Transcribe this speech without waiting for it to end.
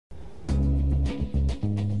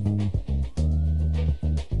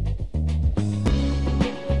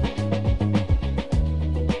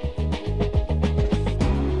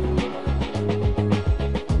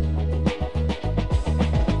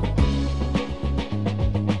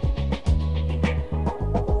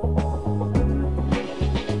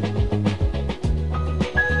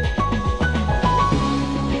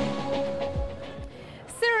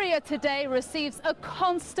receives a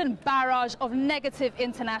constant barrage of negative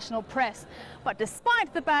international press. But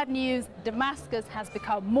despite the bad news, Damascus has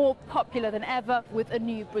become more popular than ever with a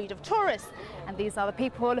new breed of tourists. And these are the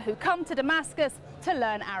people who come to Damascus to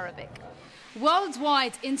learn Arabic.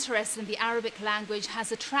 Worldwide interest in the Arabic language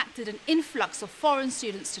has attracted an influx of foreign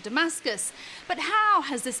students to Damascus. But how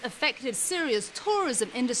has this affected Syria's tourism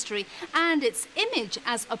industry and its image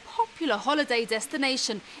as a popular holiday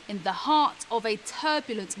destination in the heart of a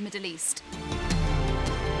turbulent Middle East?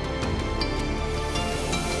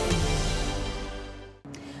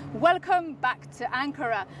 Welcome back to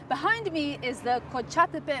Ankara. Behind me is the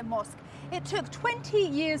Kocatepe Mosque. It took 20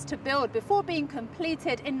 years to build before being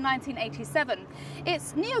completed in 1987.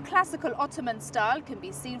 Its neoclassical Ottoman style can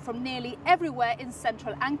be seen from nearly everywhere in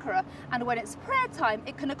central Ankara, and when it's prayer time,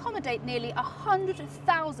 it can accommodate nearly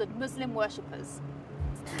 100,000 Muslim worshippers.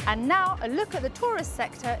 And now a look at the tourist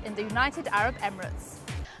sector in the United Arab Emirates.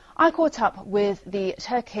 I caught up with the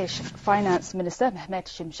Turkish Finance Minister, Mehmet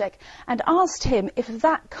Şimşek, and asked him if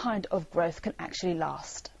that kind of growth can actually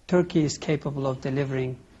last. Turkey is capable of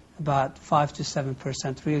delivering about 5 to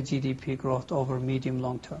 7% real GDP growth over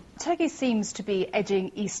medium-long term. Turkey seems to be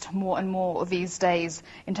edging east more and more these days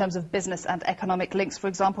in terms of business and economic links. For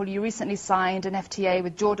example, you recently signed an FTA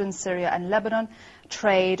with Jordan, Syria and Lebanon.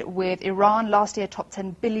 Trade with Iran last year topped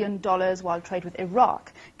 $10 billion, while trade with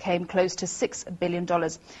Iraq came close to $6 billion.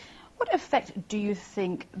 What effect do you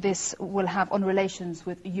think this will have on relations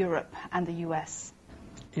with Europe and the US?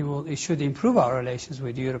 It should improve our relations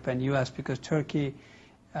with Europe and US because Turkey,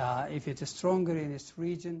 if it is stronger in its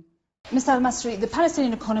region. Mr. Al-Masri, the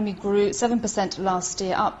Palestinian economy grew 7% last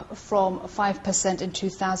year, up from 5% in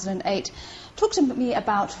 2008. Talk to me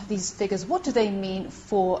about these figures. What do they mean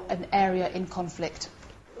for an area in conflict?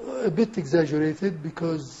 A bit exaggerated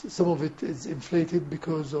because some of it is inflated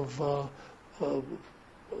because of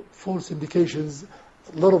false indications.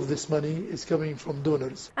 A lot of this money is coming from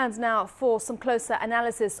donors. And now for some closer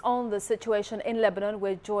analysis on the situation in Lebanon,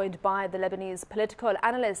 we're joined by the Lebanese political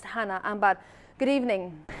analyst Hannah Ambar. Good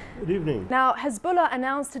evening. Good evening. Now, Hezbollah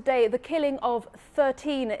announced today the killing of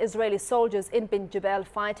 13 Israeli soldiers in Bin Jebel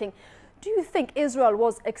fighting. Do you think Israel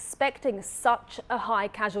was expecting such a high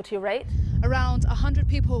casualty rate? Around 100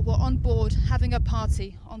 people were on board having a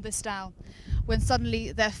party on this dhow when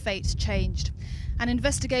suddenly their fate changed. An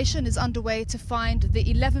investigation is underway to find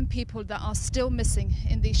the 11 people that are still missing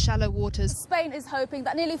in these shallow waters. Spain is hoping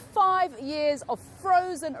that nearly 5 years of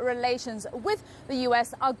frozen relations with the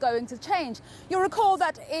US are going to change. You'll recall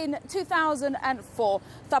that in 2004,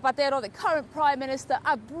 Zapatero, the current Prime Minister,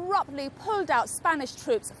 abruptly pulled out Spanish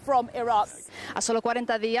troops from Iraq. A solo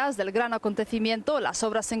 40 días del gran acontecimiento, las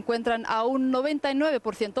obras se encuentran a un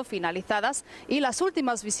 99% finalizadas y las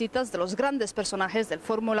últimas visitas de los grandes personajes del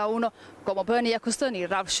Fórmula 1 como Bernie Ecclestone y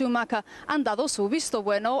Ralf Schumacher han dado su visto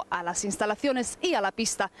bueno a las instalaciones y a la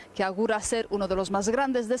pista, que augura ser uno de los más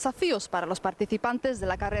grandes desafíos para los participantes de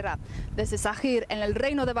la carrera. Desde Sahir, en el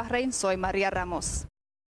Reino de Bahrein, soy María Ramos.